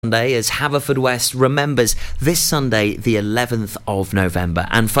Sunday as Haverfordwest remembers this Sunday, the 11th of November,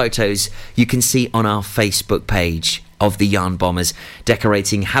 and photos you can see on our Facebook page of the Yarn Bombers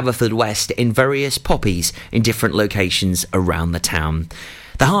decorating Haverfordwest in various poppies in different locations around the town.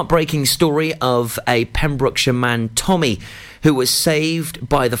 The heartbreaking story of a Pembrokeshire man, Tommy, who was saved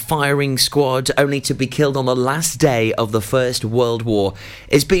by the firing squad only to be killed on the last day of the First World War,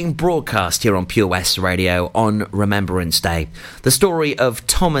 is being broadcast here on Pure West Radio on Remembrance Day. The story of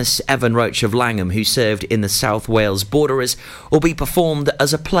Thomas Evan Roach of Langham, who served in the South Wales Borderers, will be performed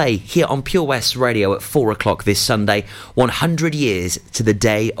as a play here on Pure West Radio at 4 o'clock this Sunday, 100 years to the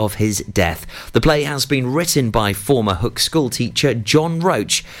day of his death. The play has been written by former Hook school teacher John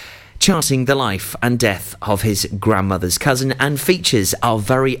Roach, charting the life and death of his grandmother's cousin, and features our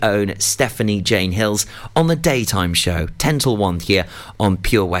very own Stephanie Jane Hills on the daytime show 10 till 1 here on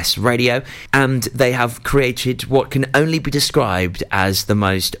Pure West Radio, and they have created what can only be described as the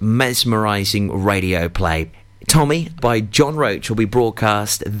most mesmerising radio play. Tommy by John Roach will be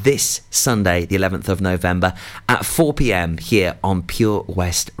broadcast this Sunday, the 11th of November at 4 p.m. here on Pure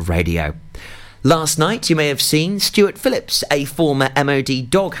West Radio. Last night, you may have seen Stuart Phillips, a former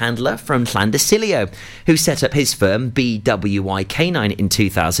MOD dog handler from Llandyssilio, who set up his firm BWI Canine in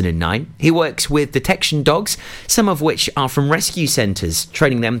 2009. He works with detection dogs, some of which are from rescue centres,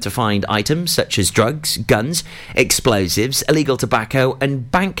 training them to find items such as drugs, guns, explosives, illegal tobacco and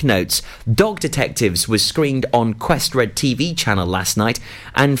banknotes. Dog Detectives was screened on Quest Red TV channel last night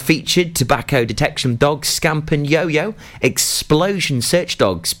and featured tobacco detection dogs Scamp and Yo-Yo, explosion search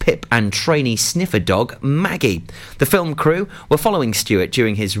dogs Pip and trainee sniffer dog Maggie. The film crew were following Stuart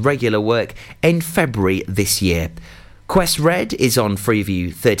during his regular work in February this year. Quest Red is on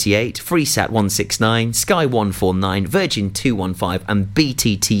Freeview 38, Freesat 169, Sky 149, Virgin 215 and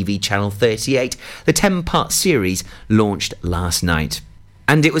BT TV Channel 38. The 10-part series launched last night.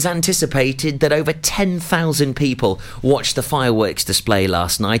 And it was anticipated that over 10,000 people watched the fireworks display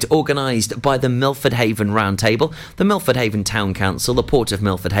last night, organised by the Milford Haven Roundtable, the Milford Haven Town Council, the Port of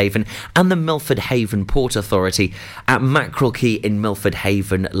Milford Haven and the Milford Haven Port Authority at Mackerel Quay in Milford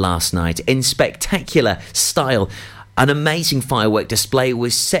Haven last night. In spectacular style, an amazing firework display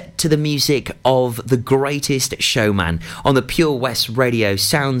was set to the music of The Greatest Showman. On the Pure West Radio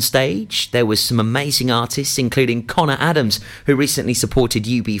soundstage, there was some amazing artists, including Connor Adams, who recently supported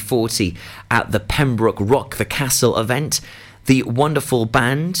UB40 at the Pembroke Rock the Castle event. The wonderful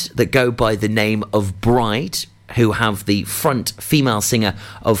band that go by the name of Bride, who have the front female singer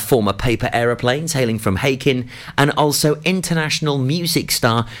of former Paper Aeroplanes, hailing from Hakin, and also international music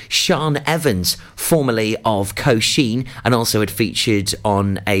star Sean Evans, formerly of Coshin, and also had featured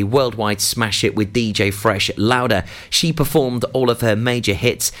on a worldwide smash hit with DJ Fresh, Louder. She performed all of her major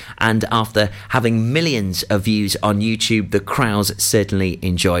hits, and after having millions of views on YouTube, the crowds certainly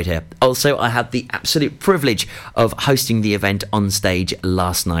enjoyed her. Also, I had the absolute privilege of hosting the event on stage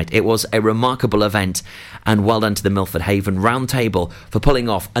last night. It was a remarkable event, and well done to the Milford Haven Roundtable for pulling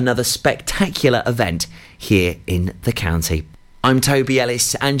off another spectacular event here in the county. I'm Toby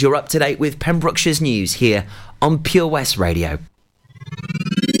Ellis, and you're up to date with Pembrokeshire's news here on Pure West Radio.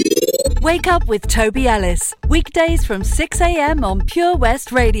 Wake up with Toby Ellis, weekdays from 6 a.m. on Pure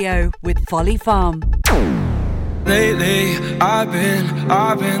West Radio with Folly Farm. Lately, I've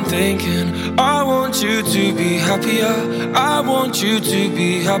been thinking, I want you to be happier, I want you to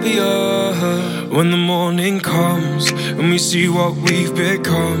be happier. When the morning comes, and we see what we've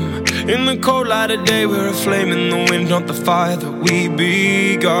become, in the cold light of day, we're a flame in the wind, not the fire that we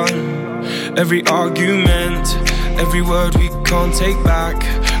begun. Every argument, every word we can't take back,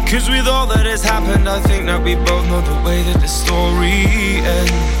 'cause with all that has happened, I think that we both know the way that the story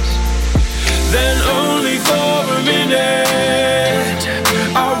ends. Then only for a minute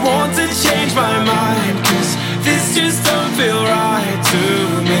I want to change my mind, 'cause this just don't feel right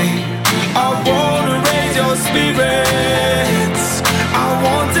to me. I wanna raise your spirits, I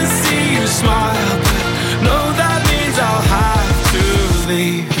want to see you smile, but no, that means I'll have to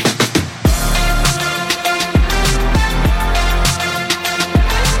leave.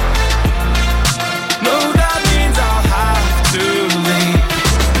 No, that means I'll have to leave.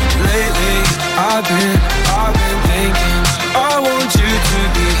 Lately I've been thinking, I want you to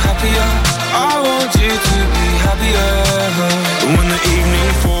be happier, I want you to be happier. When the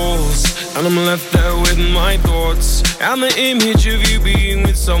evening falls and I'm left there with my thoughts, and the image of you being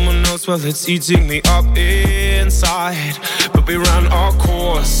with someone else, well, it's eating me up inside. But we ran our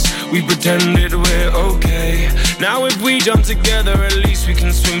course, we pretended we're okay. Now if we jump together, at least we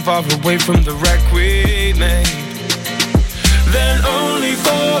can swim far away from the wreck we made. Then only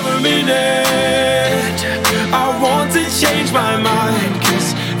for a minute I want to change my mind,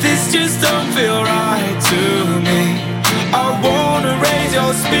 'cause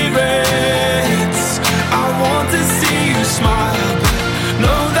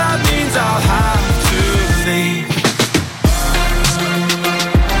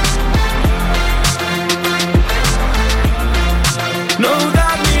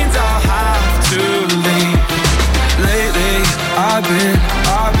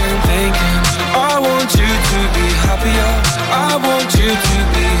to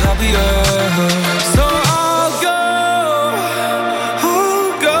be happier. So I'll go,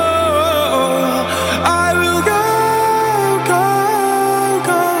 I will go.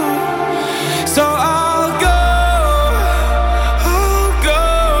 So I'll go,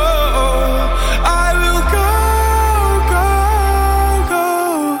 I will go.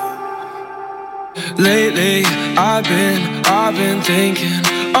 Lately, I've been thinking,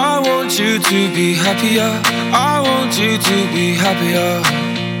 I want you to be happier. I want you to be happier.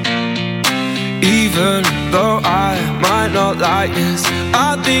 Even though I might not like this,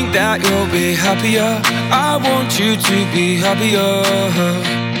 I think that you'll be happier. I want you to be happier.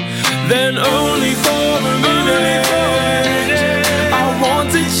 Then only for a minute, I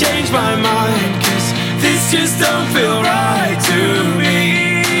want to change my mind, 'cause this just don't feel right to me.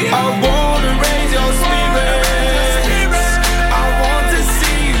 I wanna raise your spirits, I want to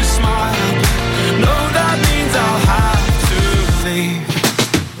see you smile. No, that means I'll have to leave.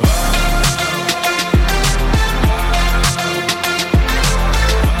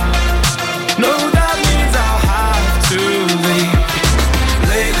 No, that means I'll have to leave.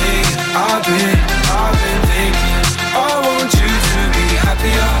 Lately, I've been thinking, I want you to be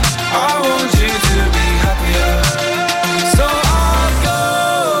happier. I want you to be happier. So I'll go,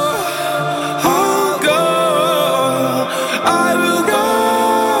 I will go.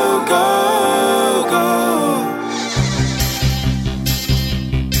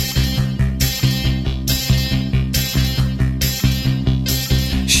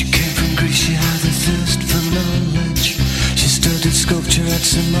 She came from Greece, she had a thirst for knowledge. She studied sculpture at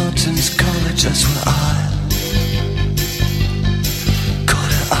St. Martin's College. That's where I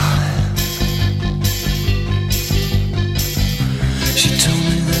caught her eye. She told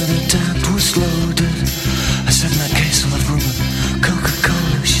me that her dad was loaded. I said, in that case I'll have rum and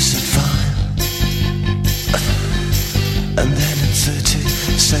Coca-Cola. She said, fine. And then in 30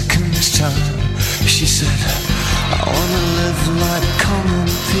 seconds time, she said, I wanna live like common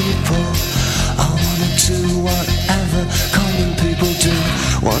people. I wanna do whatever common people do.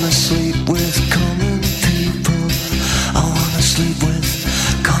 Wanna sleep with common people. I wanna sleep with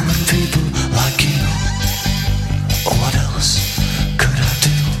common people like you. What else could I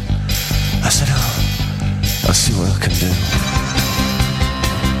do? I said, I'll see what I can do.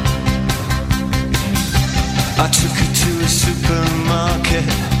 I took her to a supermarket.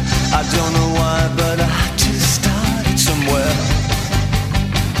 I don't know why, but I just started somewhere.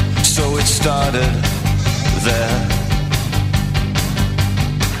 So it started there.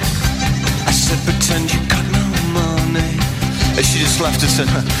 I said, pretend you got no money. And she just laughed and said,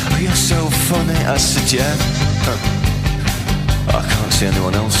 oh, you're so funny. I said, yeah. I can't see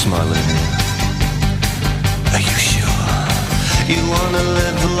anyone else smiling here. Are you sure? You wanna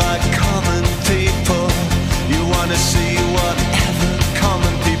live like common people. You wanna see whatever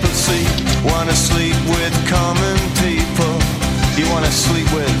common people see. Wanna sleep with common people. You wanna sleep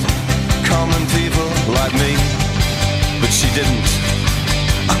with common people like me. But she didn't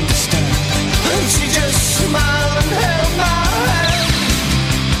understand. And she just smiled and held my hand.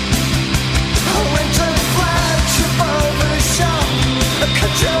 I went to the flagship over shop. I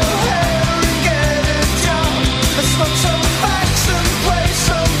cut your hair and get a job. I smoke some facts and play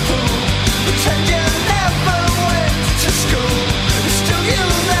some pool. Pretend you never went to school.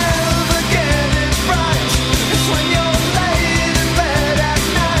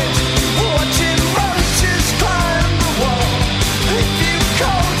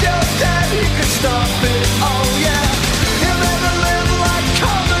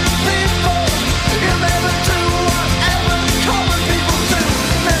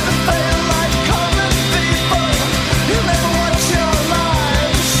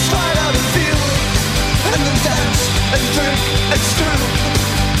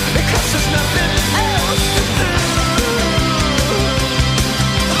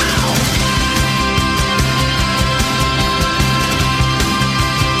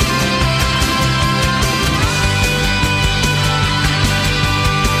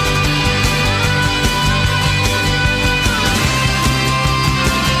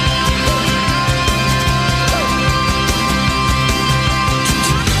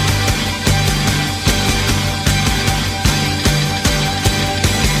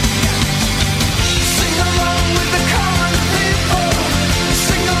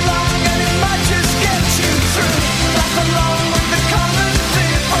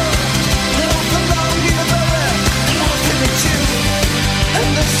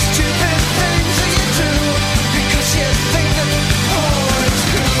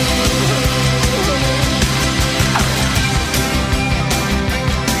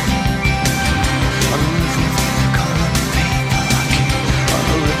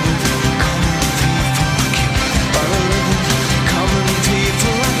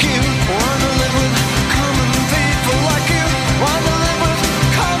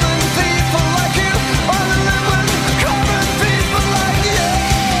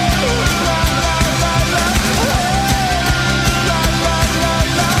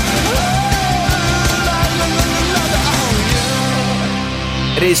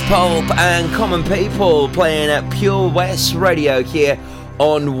 It is Pulp and Common People playing at Pure West Radio here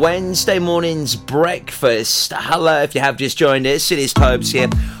on Wednesday morning's breakfast. Hello, if you have just joined us, it is Tobes here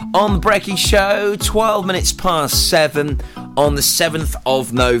on the Brekkie Show, 12 minutes past 7 on the 7th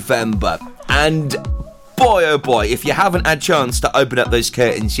of November. And boy, oh boy, if you haven't had a chance to open up those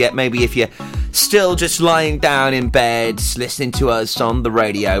curtains yet, maybe if you're still just lying down in bed listening to us on the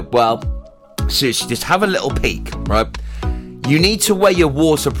radio, well, seriously, just have a little peek, right? You need to wear your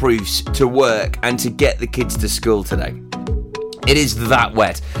waterproofs to work and to get the kids to school today. It is that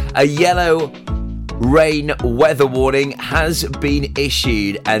wet. A yellow rain weather warning has been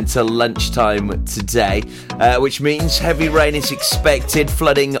issued until lunchtime today, which means heavy rain is expected.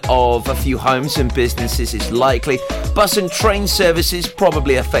 Flooding of a few homes and businesses is likely. Bus and train services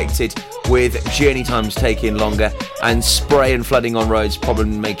probably affected, with journey times taking longer, and spray and flooding on roads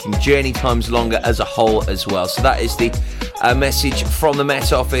probably making journey times longer as a whole as well. So that is the message from the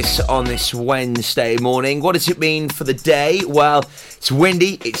Met Office on this Wednesday morning. What does it mean for the day? Well, it's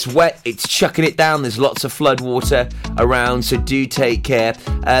windy, it's wet, it's chucking it down. There's lots of flood water around, so do take care.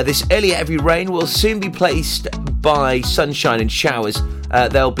 This early heavy rain will soon be placed by sunshine and showers.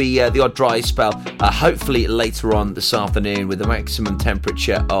 There'll be the odd dry spell, hopefully later on this afternoon, with a maximum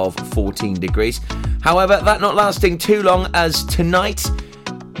temperature of 14 degrees. However, that not lasting too long, as tonight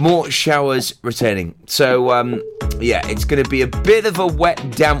more showers returning. So, yeah, it's going to be a bit of a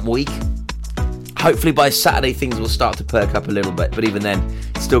wet, damp week. Hopefully by Saturday things will start to perk up a little bit, but even then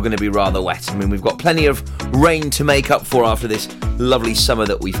it's still going to be rather wet. I mean, we've got plenty of rain to make up for after this lovely summer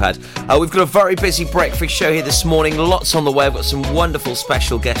that we've had. We've got a very busy breakfast show here this morning, lots on the way. I've got some wonderful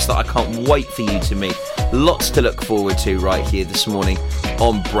special guests that I can't wait for you to meet. Lots to look forward to right here this morning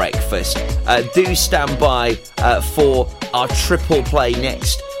on breakfast. Do stand by for our triple play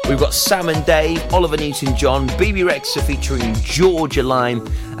next. We've got Sam and Dave, Oliver Newton-John, BB Rexha featuring Georgia Line.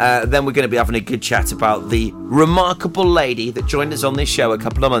 Then we're going to be having a good chat about the remarkable lady that joined us on this show a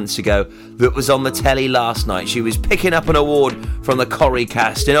couple of months ago that was on the telly last night. She was picking up an award from the Corrie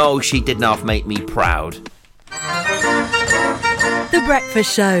cast, and oh, she did not make me proud. The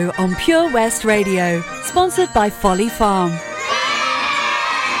Breakfast Show on Pure West Radio, sponsored by Folly Farm.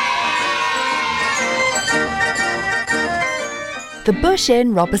 The Bush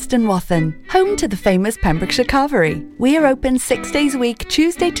Inn, Robertson Wathen, home to the famous Pembrokeshire Carvery. We are open 6 days a week,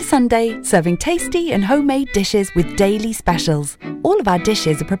 Tuesday to Sunday, serving tasty and homemade dishes with daily specials. All of our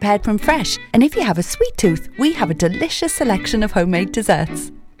dishes are prepared from fresh, and if you have a sweet tooth, we have a delicious selection of homemade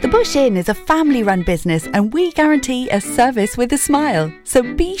desserts. The Bush Inn is a family-run business, and we guarantee a service with a smile. So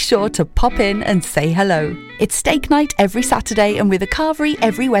be sure to pop in and say hello. It's steak night every Saturday, and with a carvery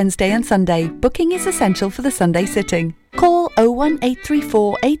every Wednesday and Sunday. Booking is essential for the Sunday sitting. Call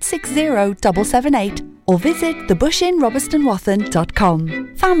 01834 860 778 or visit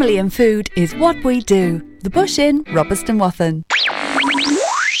thebushinnrobertsonwathen.com. Family and food is what we do. The Bush Inn, Robertson Wathen.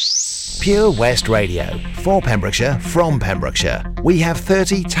 Pure West Radio, for Pembrokeshire, from Pembrokeshire. We have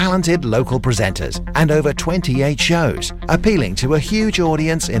 30 talented local presenters and over 28 shows, appealing to a huge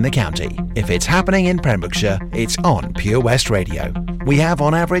audience in the county. If it's happening in Pembrokeshire, it's on Pure West Radio. We have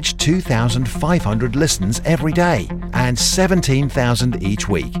on average 2,500 listens every day and 17,000 each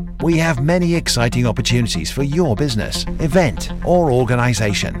week. We have many exciting opportunities for your business, event or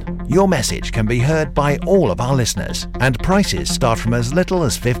organisation. Your message can be heard by all of our listeners, and prices start from as little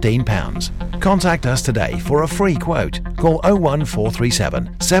as £15. Contact us today for a free quote. Call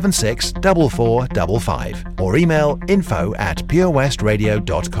 01437 764455 or email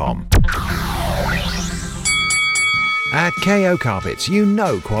info@purewestradio.com. At KO Carpets, you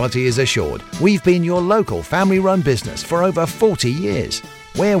know quality is assured. We've been your local family-run business for over 40 years.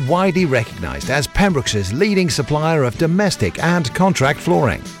 We're widely recognised as Pembrokeshire's leading supplier of domestic and contract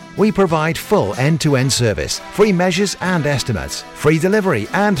flooring. We provide full end-to-end service, free measures and estimates, free delivery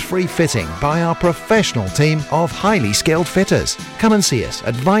and free fitting by our professional team of highly skilled fitters. Come and see us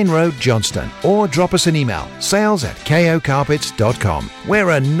at Vine Road, Johnston, or drop us an email, sales@kocarpets.com.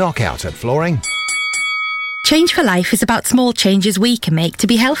 We're a knockout at flooring. Change for Life is about small changes we can make to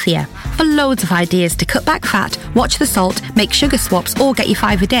be healthier. For loads of ideas to cut back fat, watch the salt, make sugar swaps or get your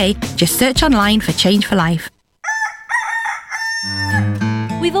 5 a day, just search online for Change for Life.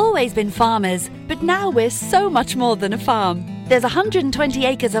 We've always been farmers, but now we're so much more than a farm. There's 120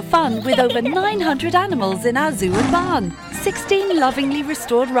 acres of fun with over 900 animals in our zoo and barn. 16 lovingly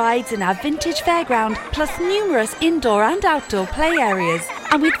restored rides in our vintage fairground, plus numerous indoor and outdoor play areas.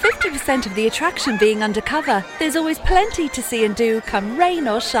 And with 50% of the attraction being undercover, there's always plenty to see and do come rain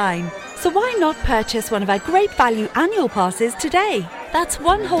or shine. So why not purchase one of our great value annual passes today? That's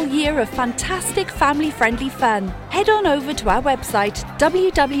one whole year of fantastic family-friendly fun. Head on over to our website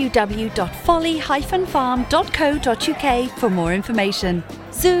www.folly-farm.co.uk for more information.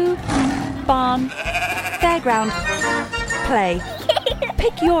 Zoo, barn, fairground, play.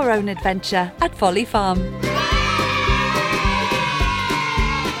 Pick your own adventure at Folly Farm.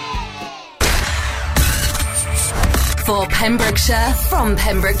 For Pembrokeshire, from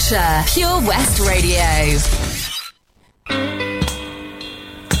Pembrokeshire, Pure West Radio.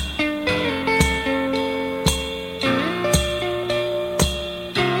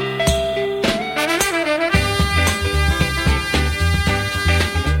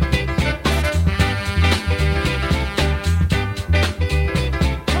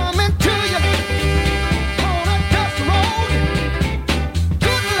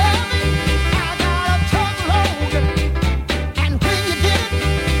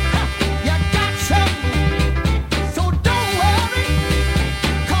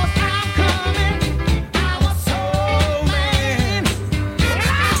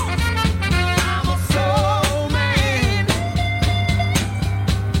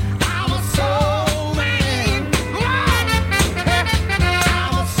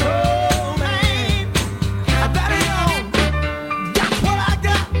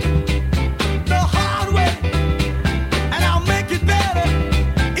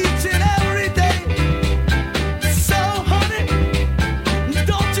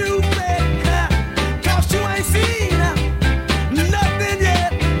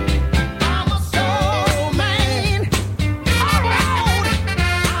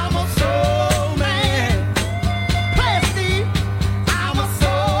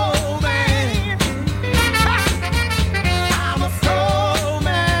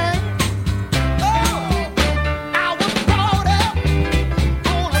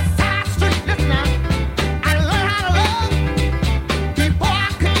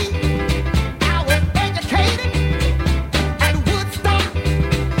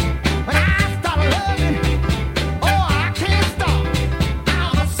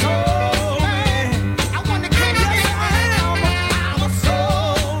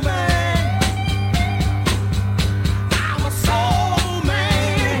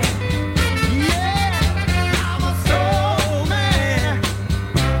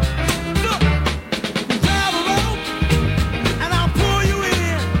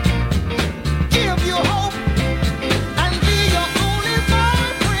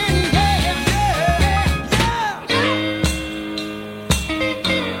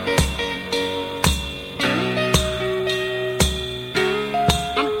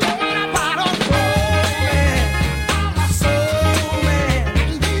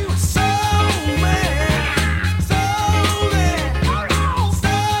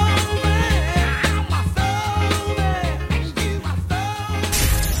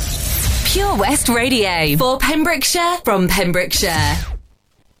 West Radio. For Pembrokeshire, from Pembrokeshire.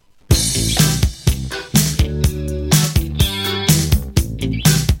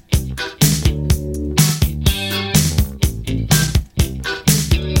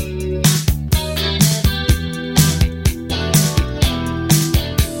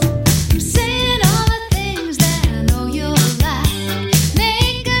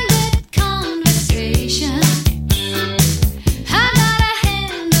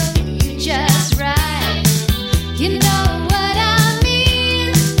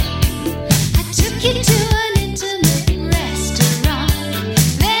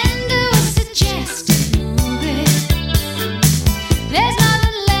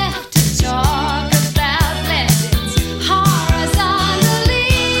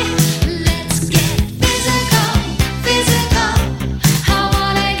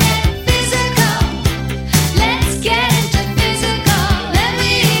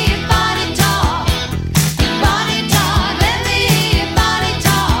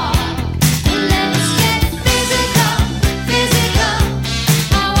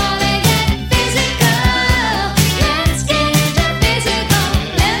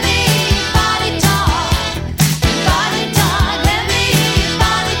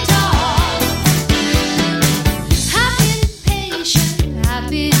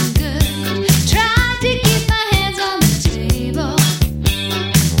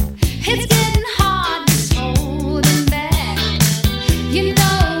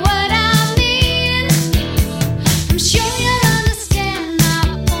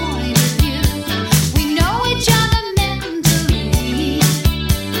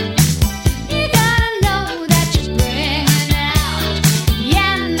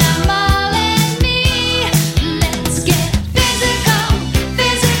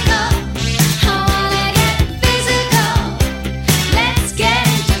 Physical.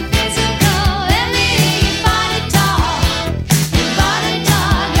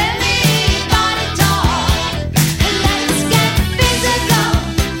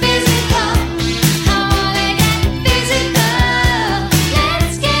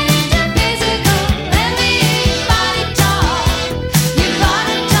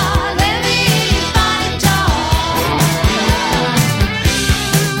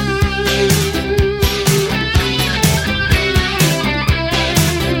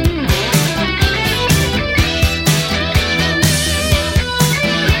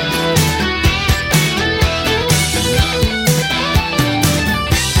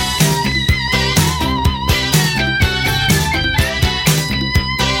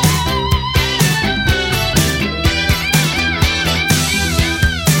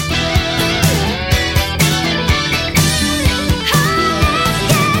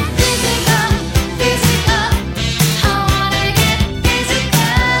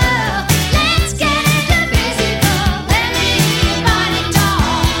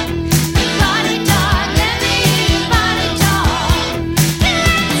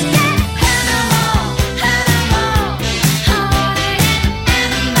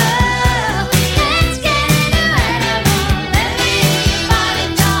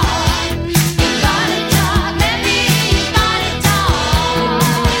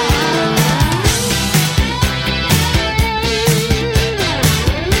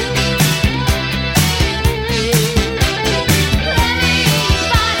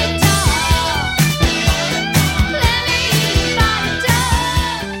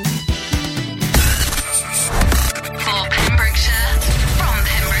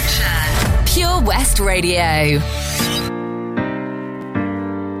 Radio.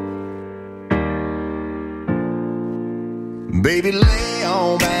 Baby, lay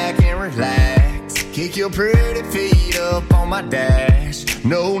on back and relax. Kick your pretty feet up on my dash.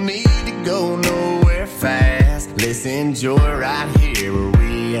 No need to go nowhere fast. Let's enjoy right here where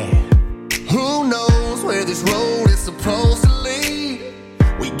we at. Who knows where this road is supposed to lead?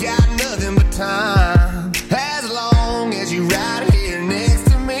 We got nothing but time. As long as you right here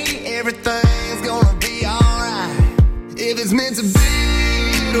next to me, everything's gonna be alright. If it's meant to be,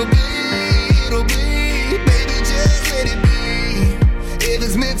 it'll be, it'll be. Baby, just let it be. If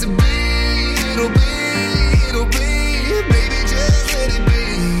it's meant to be, it'll be, it'll be. Baby, just let it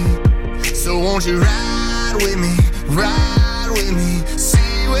be. So won't you ride with me,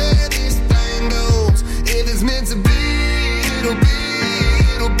 see where this thing goes. If it's meant to be, it'll be,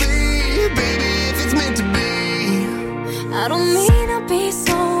 it'll be. Baby, if it's meant to be. I don't mean to be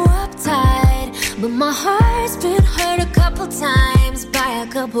so uptight, but my heart's been hurt a couple times by a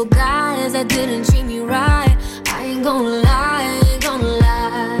couple guys that didn't treat me right. I ain't gonna lie,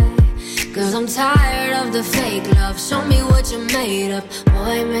 cause I'm tired of the fake love. Show me what you're made of,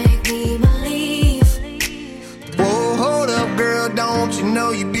 boy, make me believe. Whoa, hold up, girl, don't you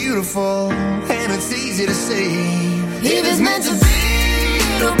know you're beautiful? And it's easy to see. If it's meant to be,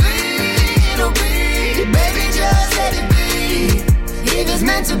 it'll be, it'll be. Baby, just let it be. If it's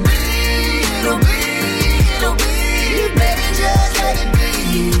meant to be, it'll be, it'll be. Baby, just let it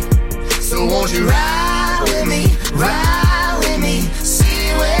be. So won't you ride with me,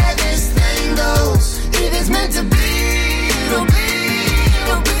 see where this thing goes. If it's meant to be, it'll be,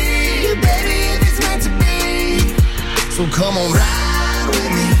 it'll be. Baby, if it's meant to be. So come on, ride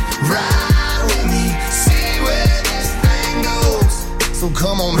with me, see where this thing goes. So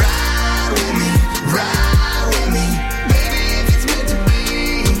come on, ride with me, baby, if it's meant to be.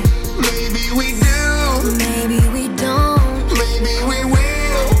 Maybe we do, maybe we don't, maybe we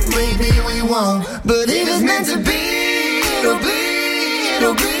will, maybe we won't. But if it's meant to be, it'll be,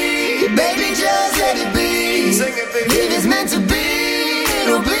 it'll be. Baby, just let it be. Sing it, baby. If it's meant to be,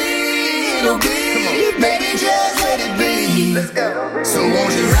 it'll be, it'll be. Baby, just let it be. Let's go. So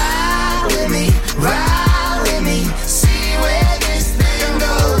won't you ride with me, see where this thing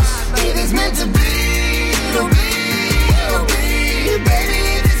goes. If it's meant to be, it'll be, it'll be. Baby,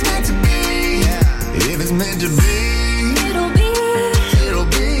 if it's meant to be, if it's meant to be, it'll be, it'll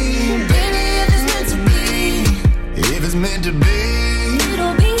be. baby, if it's meant to be, If it's meant to be,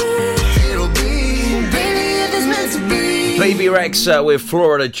 it'll be, it'll be. baby, if it's meant to be. Baby Rexa with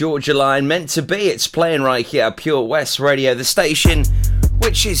Florida Georgia Line, Meant to Be. It's playing right here at Pure West Radio, the station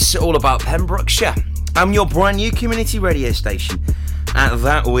which is all about Pembrokeshire. I'm your brand new community radio station, and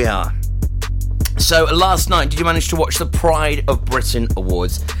that we are. So last night, did you manage to watch the Pride of Britain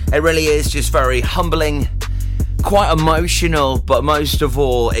Awards? It really is just very humbling, quite emotional, but most of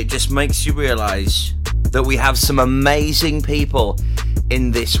all, it just makes you realise that we have some amazing people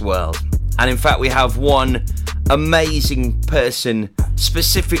in this world. And in fact, we have one amazing person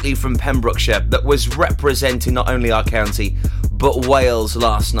specifically from Pembrokeshire that was representing not only our county but Wales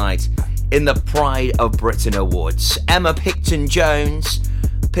last night in the Pride of Britain Awards. Emma Picton-Jones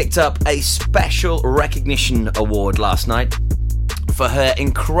picked up a special recognition award last night for her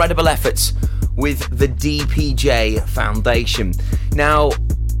incredible efforts with the DPJ Foundation. Now,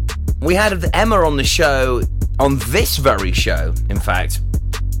 we had Emma on the show, on this very show, in fact,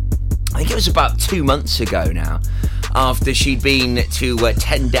 I think it was about 2 months ago now. After she'd been to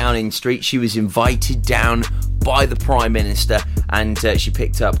 10 Downing Street, she was invited down by the Prime Minister, and she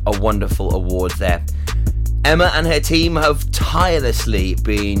picked up a wonderful award there. Emma and her team have tirelessly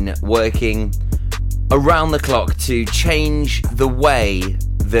been working around the clock to change the way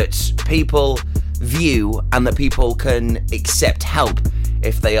that people view and that people can accept help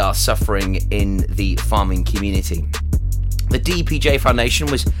if they are suffering in the farming community. The DPJ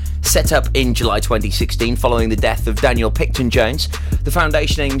Foundation was set up in July 2016 following the death of Daniel Picton-Jones. The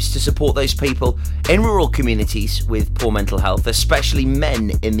foundation aims to support those people in rural communities with poor mental health, especially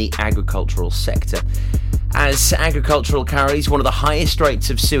men in the agricultural sector. As agricultural carries one of the highest rates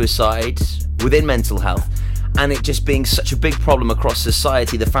of suicide within mental health, and it just being such a big problem across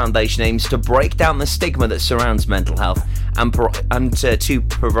society, the foundation aims to break down the stigma that surrounds mental health and to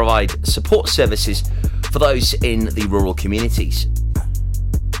provide support services for those in the rural communities.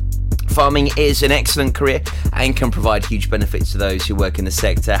 Farming is an excellent career and can provide huge benefits to those who work in the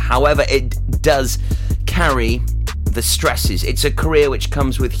sector. However, it does carry the stresses. It's a career which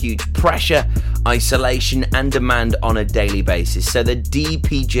comes with huge pressure, isolation and demand on a daily basis. So the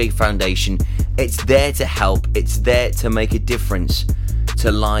DPJ Foundation, it's there to help, it's there to make a difference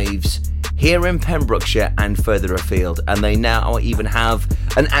to lives here in Pembrokeshire and further afield, and they now even have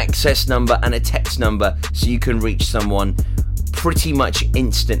an access number and a text number so you can reach someone pretty much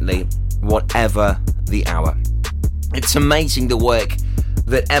instantly, whatever the hour. It's amazing the work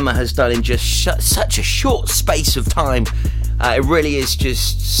that Emma has done in just such a short space of time. It really is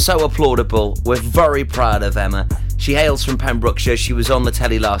just so applaudable. We're very proud of Emma. She hails from Pembrokeshire. She was on the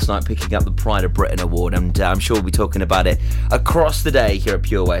telly last night picking up the Pride of Britain award, and I'm sure we'll be talking about it across the day here at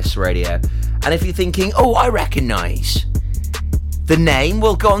Pure West Radio. And if you're thinking, oh, I recognise the name,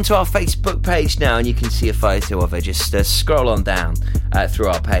 we'll go onto our Facebook page now and you can see a photo of her. Just scroll on down through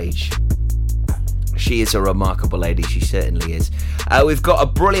our page. She is a remarkable lady, she certainly is. We've got a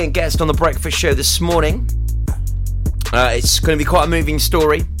brilliant guest on the breakfast show this morning. It's going to be quite a moving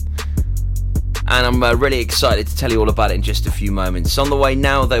story, and I'm really excited to tell you all about it in just a few moments. On the way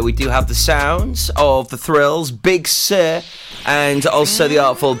now, though, we do have the sounds of the Thrills, Big Sir, and also the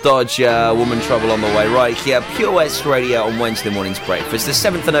Artful Dodge, Woman Trouble on the way right here. Pure West Radio on Wednesday morning's breakfast, the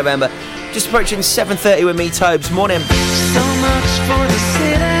 7th of November, just approaching 7:30 with me, Tobes. Morning. So much for the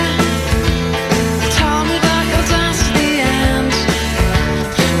city. Tell me that you'll dance to the end.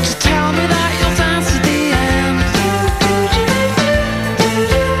 Just tell me that you'll dance to the end.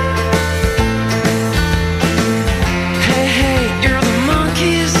 Hey, hey, you're the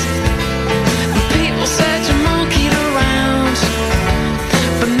monkeys. And people said you monkeyed around,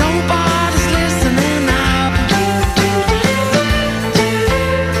 but nobody's listening now.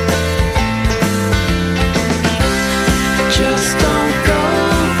 Just don't go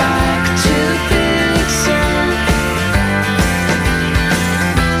back to Big Sur.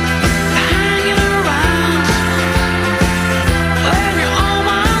 Hanging around when you're all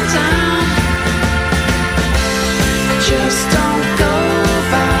wound down. Just don't go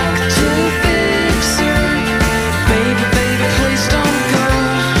back to Big Sur. Baby, baby, please don't go.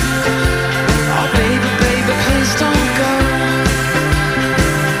 Oh, baby, baby, please don't go.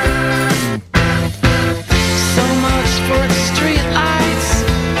 So much for the street lights.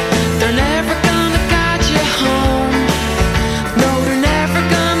 They're never gonna guide you home. No, they're never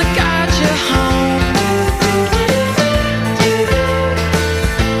gonna guide you home.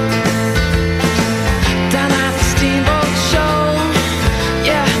 Down at the steamboat show,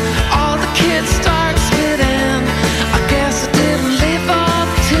 yeah, all the kids start spitting. I guess I didn't live up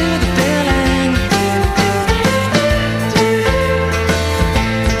to the billing.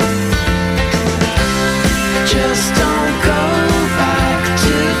 Just don't go back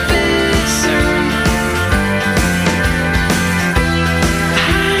to Big Sur.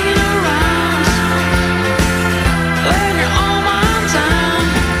 Hanging around when you're all wound down.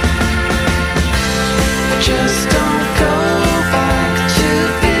 Just don't go back to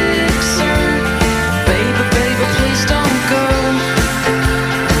Big Sur. Baby, baby, please don't go.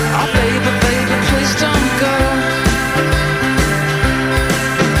 Oh, baby, baby, please don't go.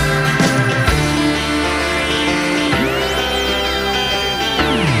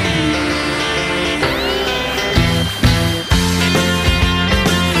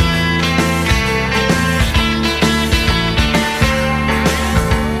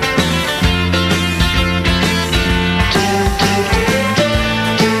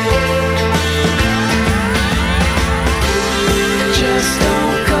 Just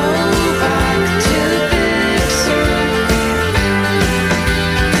don't go back to Big Sur.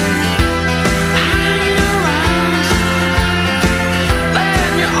 Hanging around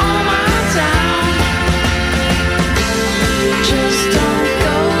when you're all wound down. Just don't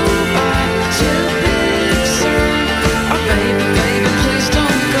go back to Big Sur. Oh, baby, baby, please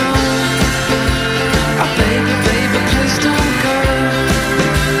don't go. Oh, baby, baby, please don't go.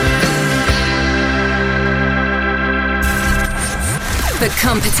 For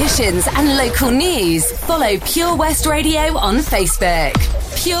competitions and local news, follow Pure West Radio on Facebook.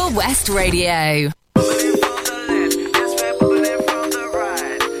 Pure West Radio.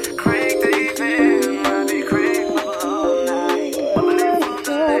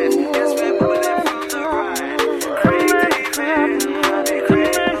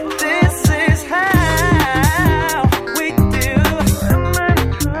 This is how we do.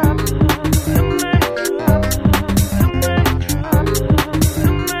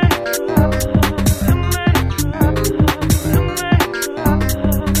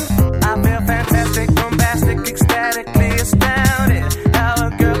 I feel fantastic, bombastic, ecstatically astounded. How a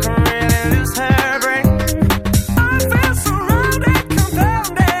girl can really lose her brain. I feel surrounded,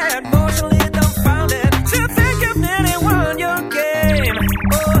 confounded, emotionally dumbfounded. To think of anyone your game.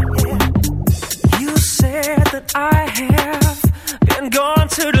 Oh yeah. You said that I have been gone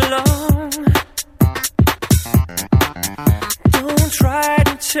too long. Don't try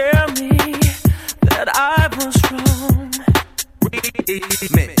to tell me was wrong.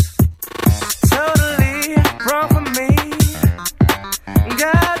 Remix. Totally wrong for me.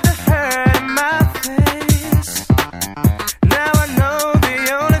 Got the hurt in my face. Now I know the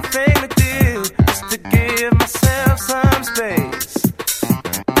only thing to do is to give myself some space.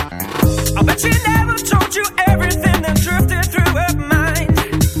 I bet she never told you everything that drifted through her mind.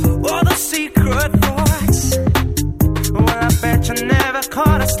 All the secret thoughts. Well, I bet you never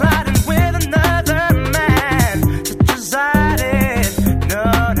caught her sliding with another man. Such as I did. No,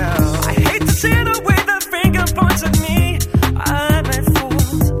 no. I hate to see the way the finger points at me. I'm at fault.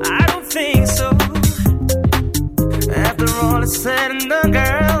 I don't think so. After all is said and done,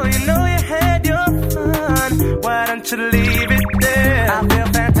 girl, you know you had your fun. Why don't you leave it there? I feel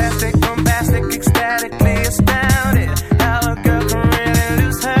fantastic, bombastic, ecstatically astounded. How a girl can really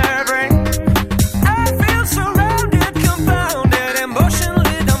lose her brain. I feel surrounded, confounded,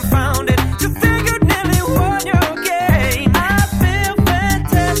 emotionally dumbfounded. To think you nearly won your game. I feel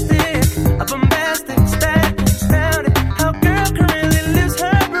fantastic, bombastic, ecstatic, astounded. How a girl can really lose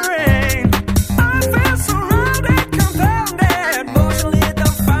her brain. I feel surrounded, confounded, emotionally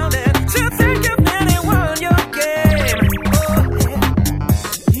dumbfounded. To think you nearly won your game. Oh, yeah.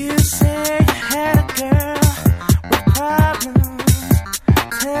 You say you had a girl with problems.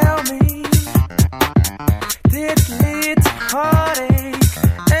 Tell me, did it lead to heartache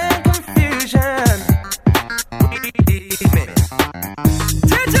and confusion?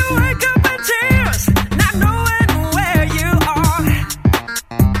 Did you wake up in tears, not knowing where you are?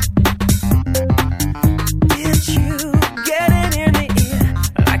 Did you get it in the ear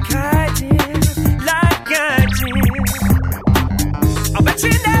like I did, like I did? I bet she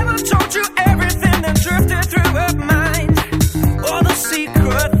never told you everything that drifted through her mind. All the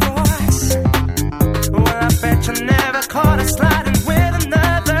secret thoughts. Well, I bet you never caught her sliding with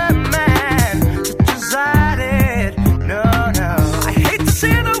another man. Such as I did. No, no. I hate to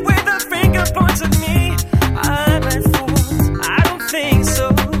see the way the finger points at me. I'm at fault. I don't think so.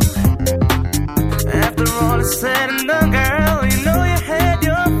 After all is said and done, girl, you know you had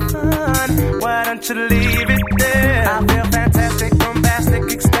your fun. Why don't you leave it there? I feel fantastic, bombastic,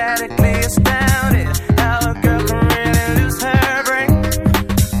 ecstatically astounded. How a girl can really lose her brain.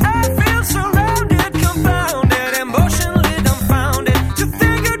 I feel surrounded, confounded, emotionally dumbfounded. To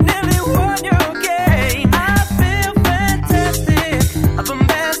think you nearly won your game. I feel fantastic,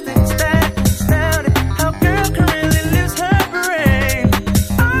 bombastic, ecstatic, astounded. How a girl can really lose her brain.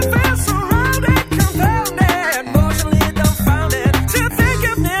 I feel surrounded, confounded, emotionally dumbfounded. To think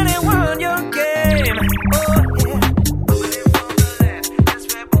you nearly won your game. Oh, yeah. Bubbling from the left, that's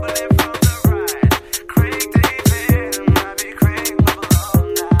where bubbling from the right. Craig David, Robbie Craig, bubble all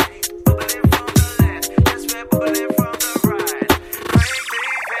night. Bubbling from the left, that's where bubbling from the right. Craig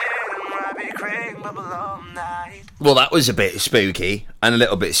David, Robbie Craig, bubble all night. Well, that was a bit spooky and a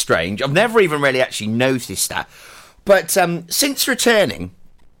little bit strange. I've never even really actually noticed that. But since returning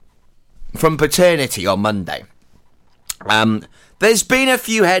from paternity on Monday, there's been a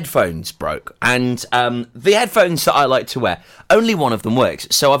few headphones broke. And the headphones that I like to wear, only one of them works.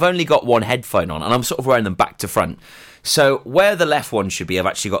 So I've only got one headphone on, and I'm sort of wearing them back to front. So where the left one should be, I've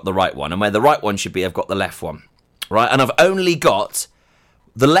actually got the right one. And where the right one should be, I've got the left one. Right? And I've only got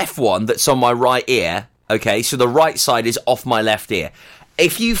the left one that's on my right ear. Okay, so the right side is off my left ear.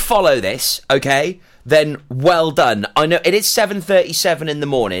 If you follow this, okay, then well done. I know it is 7:37 in the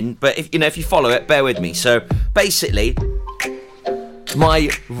morning, but if you follow it, bear with me. So basically, my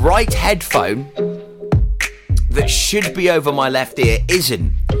right headphone that should be over my left ear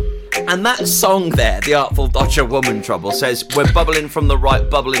isn't. And that song there, The Artful Dodger Woman Trouble, says we're bubbling from the right,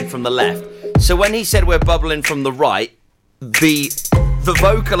 bubbling from the left. So when he said we're bubbling from the right, the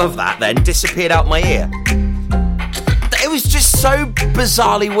vocal of that then disappeared out my ear. It was just so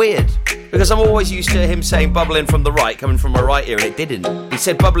bizarrely weird, because I'm always used to him saying bubbling from the right coming from my right ear, and it didn't. He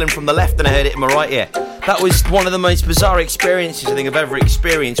said bubbling from the left and I heard it in my right ear. That was one of the most bizarre experiences I think I've ever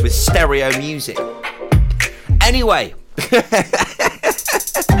experienced with stereo music. Anyway,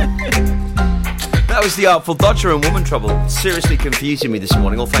 that was The Artful Dodger and Woman Trouble. Seriously confusing me this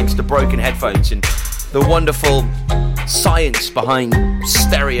morning, all thanks to broken headphones and the wonderful science behind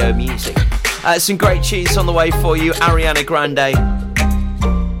stereo music. Some great tunes on the way for you. Ariana Grande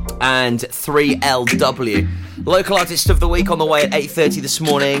and 3LW. Local Artist of the Week on the way at 8:30 this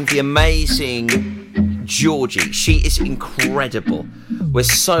morning. The amazing Georgie. She is incredible. We're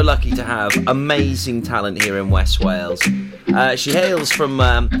so lucky to have amazing talent here in West Wales. She hails from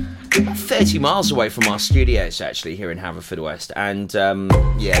 30 miles away from our studios, actually, here in Haverfordwest. And,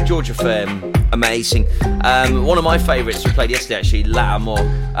 Georgia Firm, amazing. One of my favourites we played yesterday, actually, Lattimore.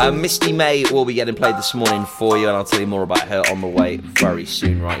 Misty May will be getting played this morning for you, and I'll tell you more about her on the way very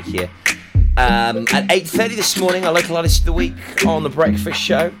soon, right here. At 8:30 this morning, our local artist of the week on The Breakfast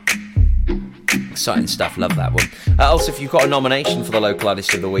Show. Exciting stuff, love that one. Also, if you've got a nomination for the local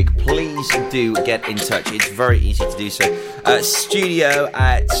artist of the week, please do get in touch. It's very easy to do so. Studio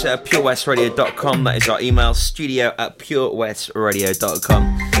at purewestradio.com. That is our email, studio at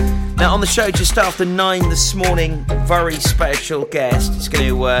purewestradio.com. Now, on the show just after 9 this morning, very special guest. It's going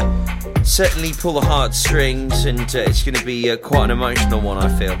to certainly pull the heartstrings, and it's going to be quite an emotional one, I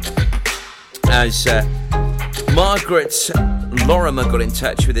feel. As Margaret Lorimer got in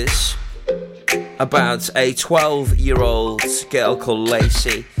touch with us about a 12-year-old girl called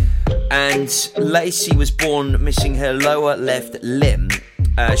Lacey, and Lacey was born missing her lower left limb.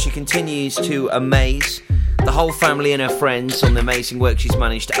 She continues to amaze the whole family and her friends on the amazing work she's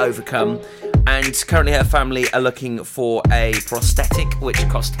managed to overcome, and currently her family are looking for a prosthetic which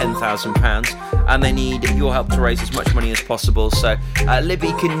costs £10,000, and they need your help to raise as much money as possible so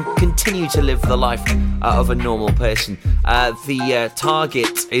Libby can continue to live the life of a normal person. The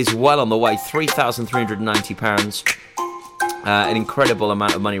target is well on the way, £3,390, an incredible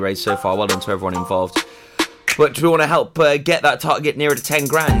amount of money raised so far. Well done to everyone involved. But we want to help get that target nearer to 10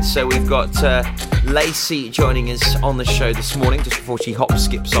 grand. So we've got Lacey joining us on the show this morning just before she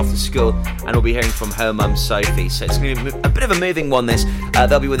skips off to school, and we'll be hearing from her mum Sophie. So it's going to be a bit of a moving one, this.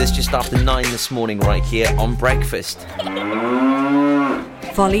 They'll be with us just after 9 this morning right here on Breakfast.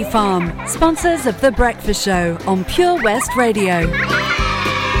 Folly Farm, sponsors of The Breakfast Show on Pure West Radio.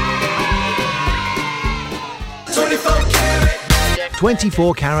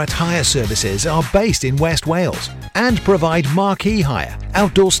 24 Carat Hire Services are based in West Wales and provide marquee hire,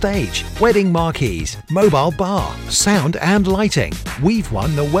 outdoor stage, wedding marquees, mobile bar, sound and lighting. We've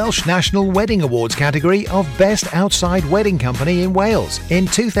won the Welsh National Wedding Awards category of Best Outside Wedding Company in Wales in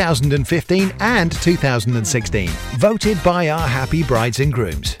 2015 and 2016, voted by our happy brides and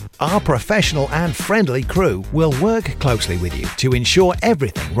grooms. Our professional and friendly crew will work closely with you to ensure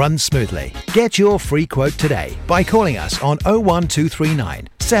everything runs smoothly. Get your free quote today by calling us on 01239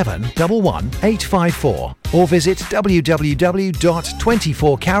 711 854 or visit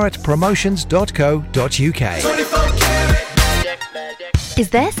www.24caratpromotions.co.uk. Is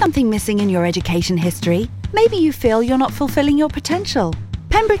there something missing in your education history? Maybe you feel you're not fulfilling your potential.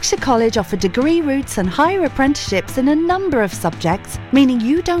 Pembrokeshire College offer degree routes and higher apprenticeships in a number of subjects, meaning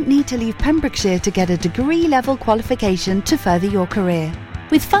you don't need to leave Pembrokeshire to get a degree-level qualification to further your career.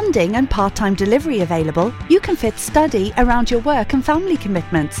 With funding and part-time delivery available, you can fit study around your work and family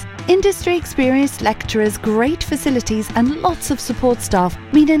commitments. Industry-experienced lecturers, great facilities and lots of support staff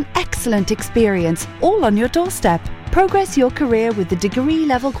mean an excellent experience, all on your doorstep. Progress your career with the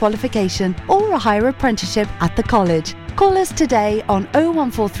degree-level qualification or a higher apprenticeship at the college. Call us today on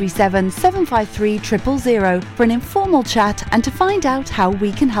 01437 753 000 for an informal chat and to find out how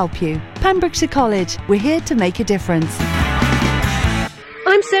we can help you. Pembrokeshire College, we're here to make a difference.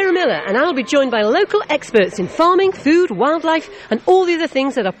 I'm Sarah Miller, and I'll be joined by local experts in farming, food, wildlife and all the other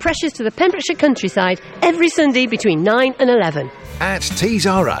things that are precious to the Pembrokeshire countryside every Sunday between 9 and 11. At Tees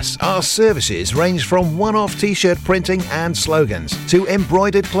R Us, our services range from one-off t-shirt printing and slogans to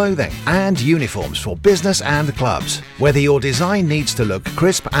embroidered clothing and uniforms for business and clubs. Whether your design needs to look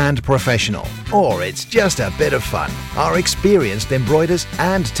crisp and professional or it's just a bit of fun, our experienced embroiders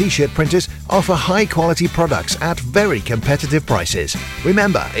and t-shirt printers offer high-quality products at very competitive prices.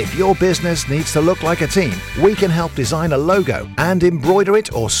 Remember, if your business needs to look like a team, we can help design a logo and embroider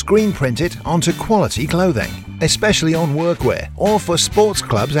it or screen print it onto quality clothing, especially on workwear or for sports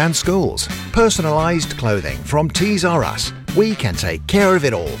clubs and schools. Personalised clothing from Tees R Us. We can take care of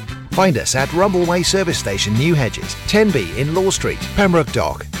it all. Find us at Rumbleway Service Station, New Hedges, 10B in Law Street, Pembroke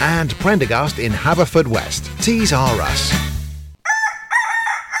Dock and Prendergast in Haverfordwest. Tees R Us.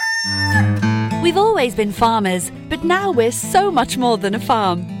 We've always been farmers, but now we're so much more than a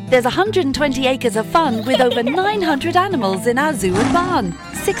farm. There's 120 acres of fun with over 900 animals in our zoo and barn,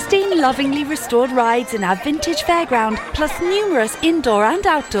 16 lovingly restored rides in our vintage fairground, plus numerous indoor and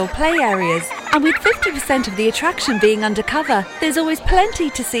outdoor play areas. And with 50% of the attraction being undercover, there's always plenty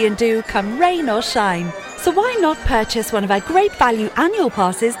to see and do come rain or shine. So why not purchase one of our great value annual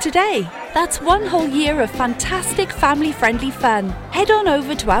passes today? That's one whole year of fantastic family-friendly fun. Head on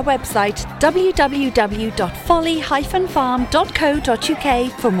over to our website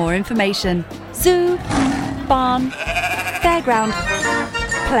www.folly-farm.co.uk for more information. Zoo, barn, fairground,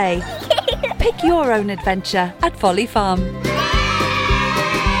 play. Pick your own adventure at Folly Farm.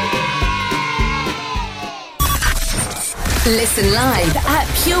 Listen live at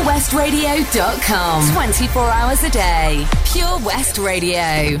purewestradio.com. 24 hours a day. Pure West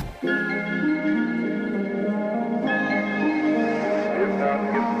Radio.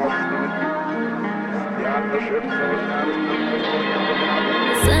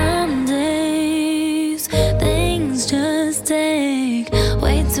 Some days things just take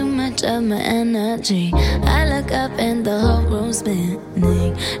way too much of my energy. I look up and the whole room's spinning.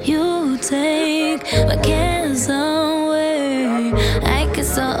 You take my cares away. I get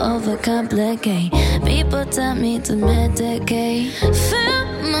so overcomplicate. People tell me to medicate. Feel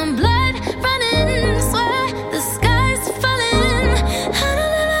my blood running, swear the sky's falling. How do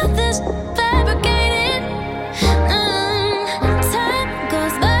I love this fabricated? Time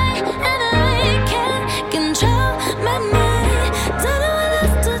goes by and I can't control my mind. Don't know what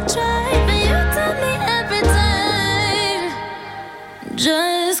else to try, but you tell me every time.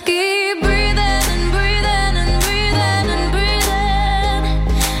 Just keep breathing and breathing and breathing and breathing.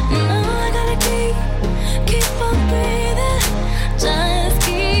 No, I gotta keep on breathing. Just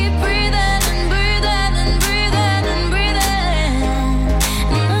keep breathing and breathing and breathing and breathing.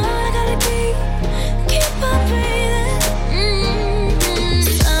 No, I gotta keep on breathing.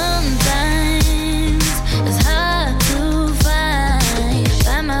 Sometimes it's hard to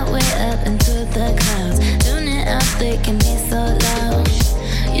find my way up into the clouds. Tuning out, they can be so loud.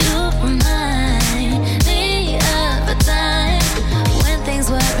 You remind me of a time when things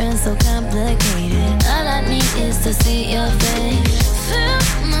weren't so complicated. All I need is to see your face. Feel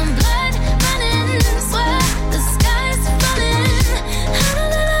my blood running, swear the sky's falling. How do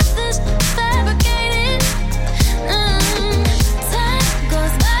I love this fabricated? Time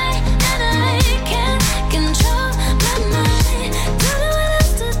goes by and I can't control my mind. Don't know what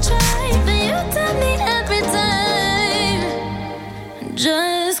else to try, but you tell me every time.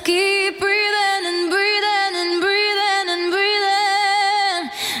 Just keep breathing and breathing and breathing and breathing.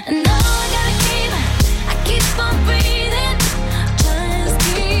 And now I keep on breathing. Just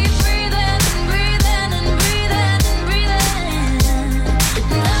keep breathing and breathing and breathing and breathing.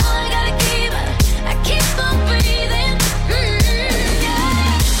 And now I keep on breathing.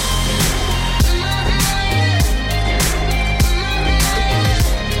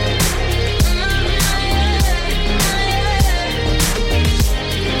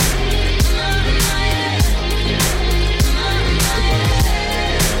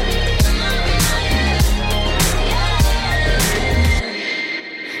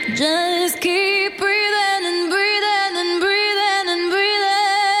 Just keep breathing and breathing and breathing and breathing.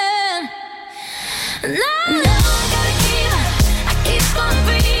 No, I keep on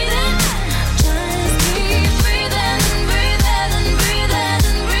breathing. Just keep breathing and breathing and breathing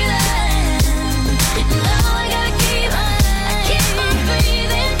and breathing. No, I keep on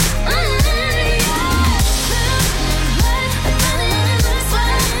breathing.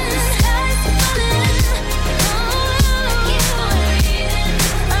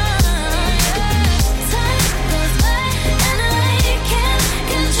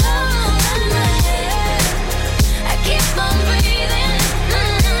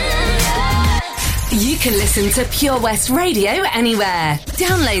 You can listen to Pure West Radio anywhere.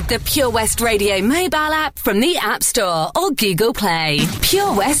 Download the Pure West Radio mobile app from the App Store or Google Play.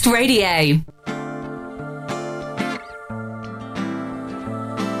 Pure West Radio.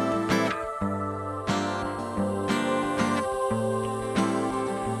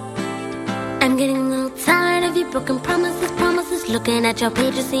 I'm getting a little tired of your broken promises. Looking at your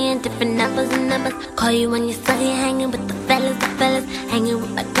pages, seeing different numbers and numbers. Call you when you're study, hanging with the fellas. Hanging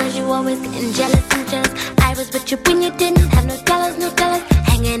with my girls, you always getting jealous and jealous. I was with you when you didn't have no dollars.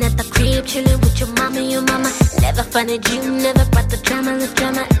 Hanging at the crib, chilling with your mama. Never funded you, never brought the drama.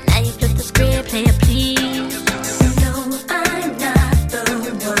 Now you flip the script, player please. No, I'm not the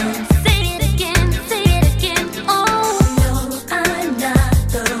one. Say it again. Oh, no, I'm not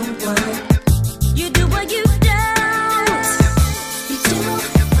the one. You do what you don't. You do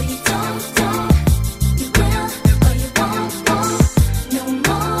or you don't. You will or you won't. No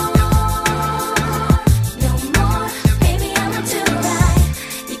more. Baby, I'm not too right.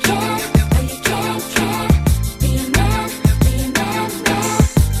 You can't or you can't. Be a man.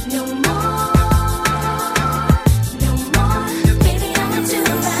 No more. Baby, I'm not too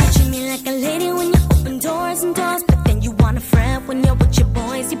right. You treat me like a lady when you open doors and doors, but then you want a friend when you're with your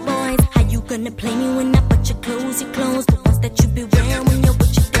boys. How you gonna play me when I put your clothes? The ones that you be wearing when you're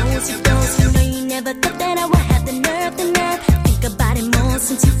with your those. You know you never thought that I would have the nerve. Think about it more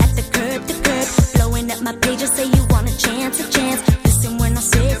since you at the curb. Blowing up my page, you say you want a chance. Listen when I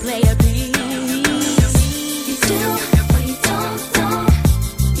say player please.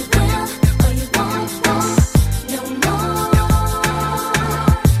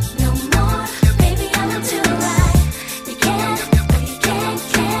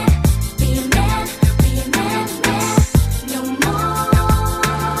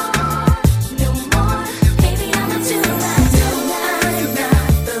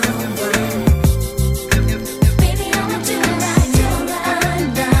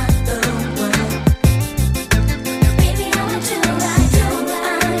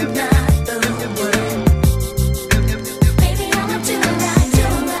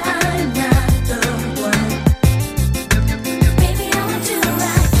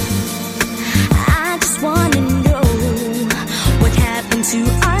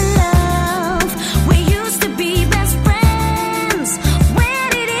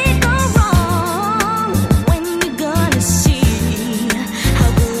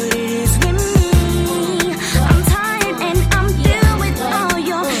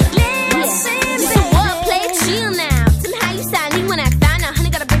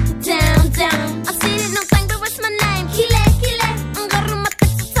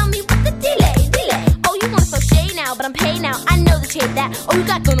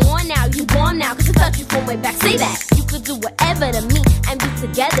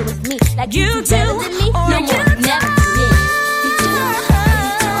 together with me. Like you do, better than me. No more, never for me. You do.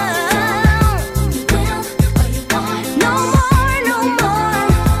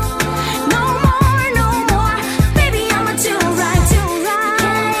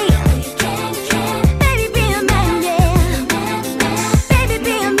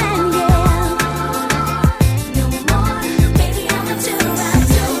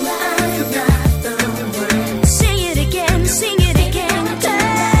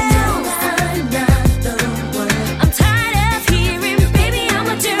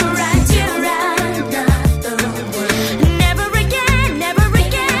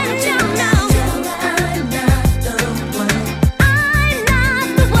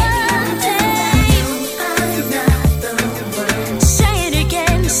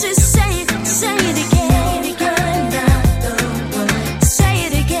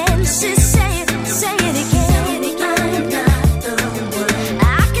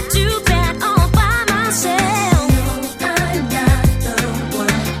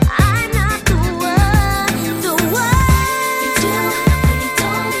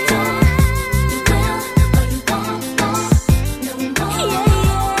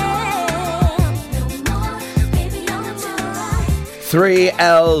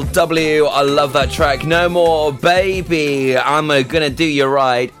 LW, I love that track. No More Baby, I'm Gonna Do You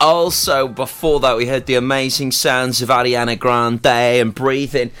Right. Also, before that, we heard the amazing sounds of Ariana Grande and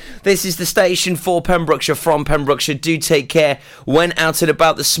Breathing. This is the station for Pembrokeshire, from Pembrokeshire. Do take care. Went out and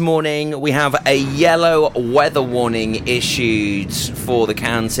about this morning. We have a yellow weather warning issued for the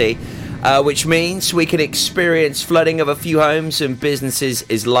county, which means we can experience flooding of a few homes and businesses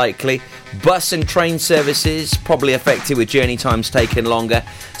is likely. Bus and train services probably affected, with journey times taking longer.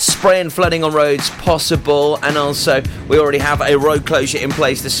 Spray and flooding on roads possible, and also we already have a road closure in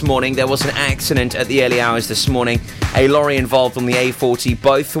place this morning. There was an accident at the early hours this morning. A lorry involved on the A40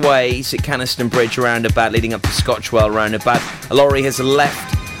 both ways at Canaston Bridge roundabout leading up to Scotchwell roundabout. A lorry has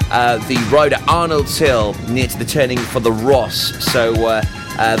left the road at Arnold's Hill near to the turning for the Ross, so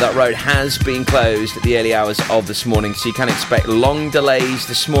that road has been closed at the early hours of this morning, so you can expect long delays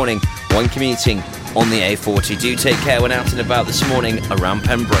this morning when commuting on the A40. Do take care when out and about this morning around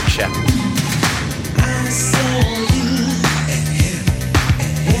Pembrokeshire. I saw you and him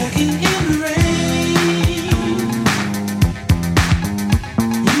walking in the rain.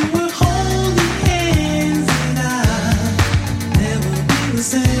 You were holding hands and I'll never be the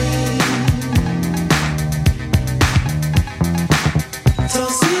same.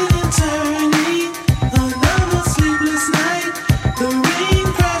 Tossing and turning, another sleepless night. The rain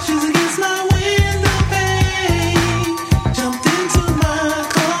crashes against my window pane. Jumped into my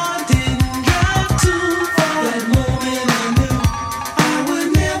car, didn't drive too far. That moment I knew I would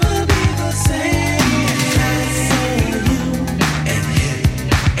never be the same. I saw you and him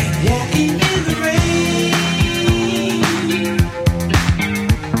walking in the rain.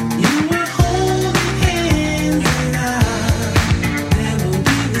 You were holding hands and I'll never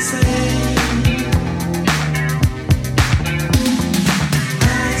be the same.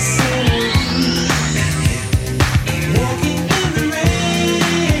 I saw you and him walking in the rain.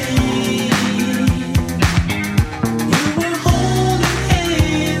 You were holding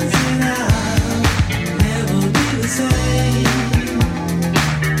hands and I'll never be the same.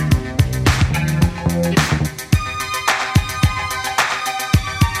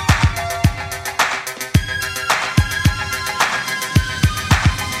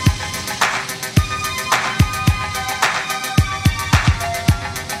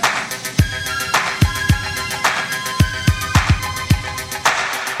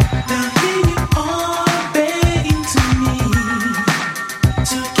 Now here you are begging to me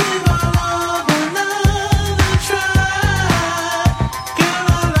to give our love another try. Girl,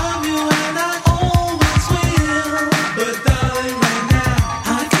 I love you and I always will. But darling, right now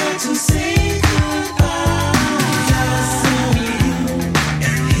I got to say goodbye. I saw you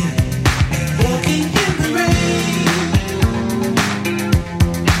and him walking in the rain.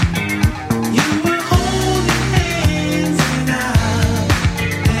 You were holding hands and I'll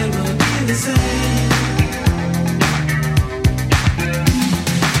never be the same.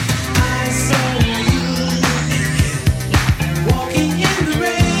 I saw you and him walking in the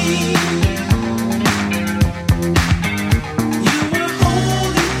rain. You were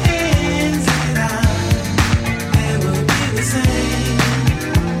holding hands and I'll never be the same.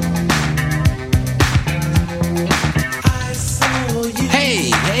 I saw you.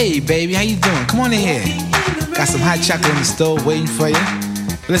 Hey, baby, how you doing? Come on in here. Got some hot chocolate in the stove waiting for you.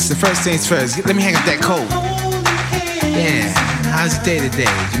 Listen, first things first, let me hang up that coat. Yeah, how's your day today?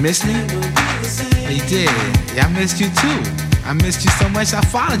 Did you miss me? Oh, you did. Yeah, I missed you too. I I missed you so much, I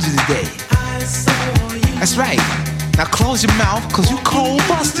followed you today. That's right. Now close your mouth, cause you cold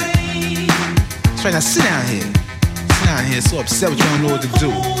busted. That's right, now sit down here. Sit down here, so upset with you, don't know what to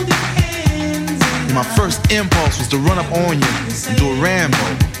do. And my first impulse was to run up on you and do a Rambo.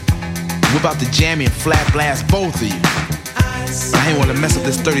 Whip out the jammy and flat blast both of you. But I ain't wanna mess up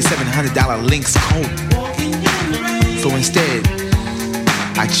this $3,700 Lynx coat. So instead,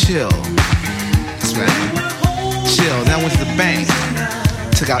 I chill. That's right. Chill. Then I went to the bank,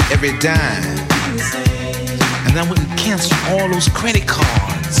 took out every dime, and then I went and canceled all those credit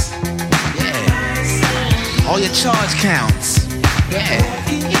cards. Yeah. All your charge counts. Yeah.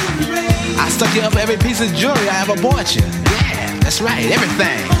 I stuck you up every piece of jewelry I ever bought you. Yeah, that's right.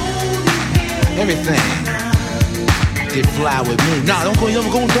 Everything. Everything. Get fly with me. Nah, don't go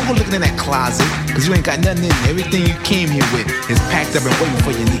looking in that closet, cause you ain't got nothing in there. Everything you came here with is packed up and waiting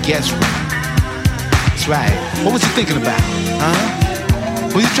for you in the guest room. That's right. What was you thinking about? Huh?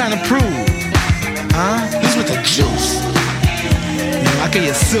 What was you trying to prove? Huh? This with the juice. You know, I gave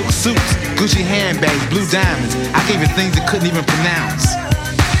you silk suits, Gucci handbags, blue diamonds. I gave you things you couldn't even pronounce.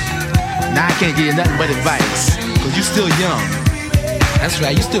 Now I can't give you nothing but advice, cause you still young. That's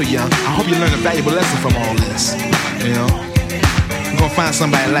right, you still young. I hope you learn a valuable lesson from all this. You know, you're gonna find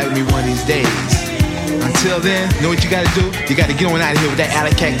somebody like me one of these days. Until then, you know what you gotta do? You gotta get on out of here with that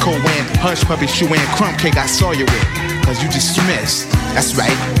alley cat coat wearing, hush puppy shoe wearing, crumb cake I saw you with. Cause you dismissed. That's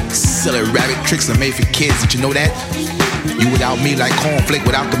right. Silly rabbit tricks are made for kids. Did you know that? You without me like cornflake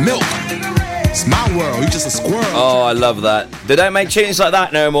without the milk. It's my world. You just a squirrel. Oh, I love that. They don't make tunes like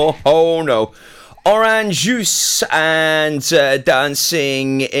that no more. Oh no. Orange Juice and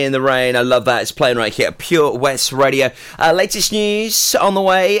Dancing in the Rain. I love that. It's playing right here at Pure West Radio. Latest news on the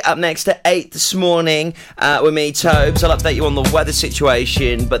way. Up next at 8 this morning with me, Tobes. I'll update you on the weather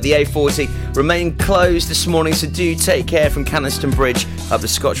situation. But the A40 remained closed this morning, so do take care from Canaston Bridge up the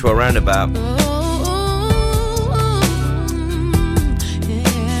Scotchwell roundabout.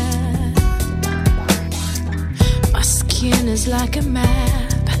 My skin is like a map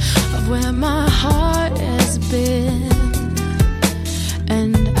of where my heart has been,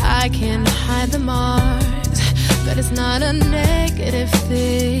 and I can hide the marks, but it's not a negative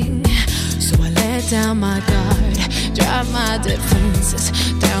thing. So I let down my guard, drop my defenses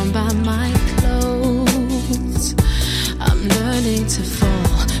down by my clothes. I'm learning to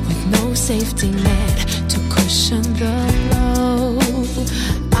fall with no safety net to cushion the blow.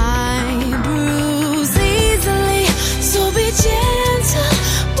 I bruise easily, so be gentle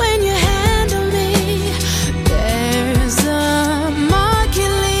when you handle me. There's a mark you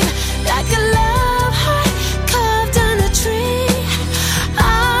leave, like a love heart carved on a tree.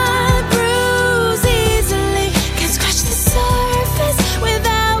 I bruise easily, can scratch the surface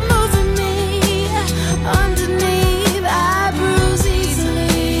without moving me. Underneath, I bruise easily.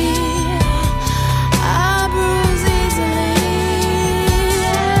 I bruise easily.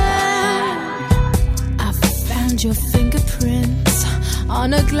 I found your fingerprints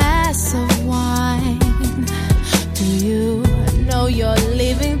on a glass of wine. Do you know you're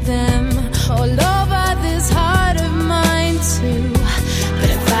leaving them all over this heart of mine too? But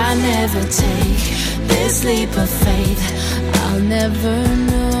if I never take this leap of faith, I'll never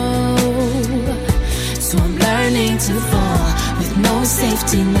know. So I'm learning to fall with no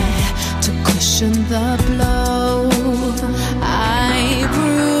safety net to cushion the blow. I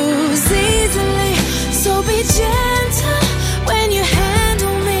bruise easily, so be gentle when you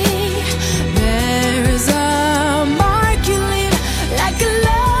handle me. There's a mark you leave, like a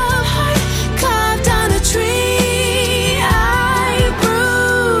love heart carved on a tree. I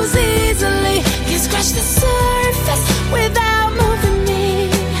bruise easily, can scratch the surface without moving me.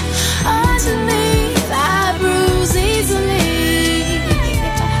 Underneath, I bruise easily.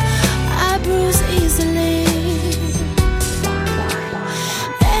 I bruise easily.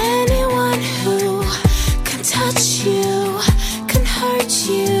 Anyone who can touch you, can hurt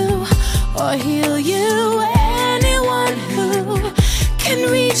you or heal you. Anyone who can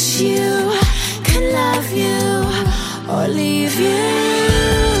reach you, can love you or leave you.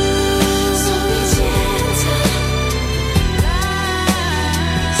 So be gentle.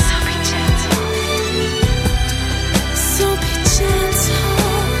 So be gentle. So be gentle.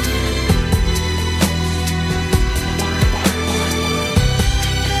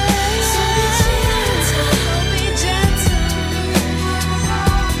 So be gentle. Be gentle.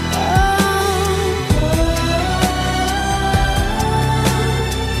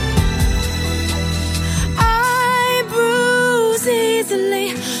 I bruise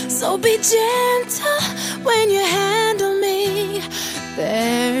easily, so be gentle when you handle me.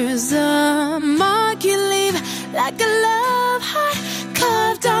 There's a mark you leave, like a love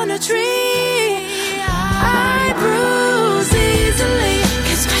tree. I bruise easily,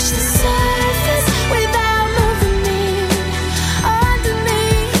 can scratch the surface without moving me.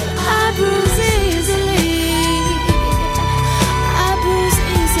 Underneath, I bruise easily. I bruise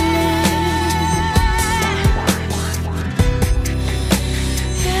easily.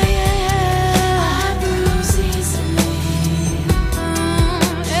 Yeah, yeah, yeah. I bruise easily.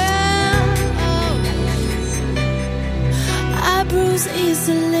 Yeah. Oh. I bruise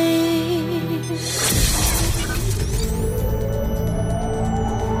easily.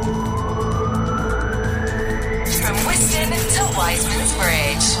 From Whiston to Wiseman's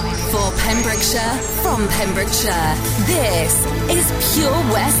Bridge. For Pembrokeshire, from Pembrokeshire, this is Pure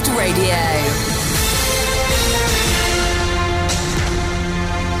West Radio.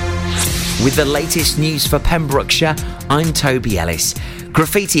 With the latest news for Pembrokeshire, I'm Toby Ellis.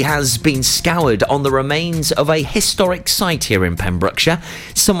 Graffiti has been scoured on the remains of a historic site here in Pembrokeshire.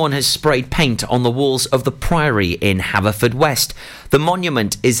 Someone has sprayed paint on the walls of the Priory in Haverfordwest. The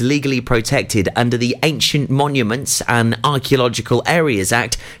monument is legally protected under the Ancient Monuments and Archaeological Areas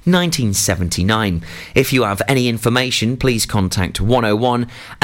Act 1979. If you have any information, please contact 101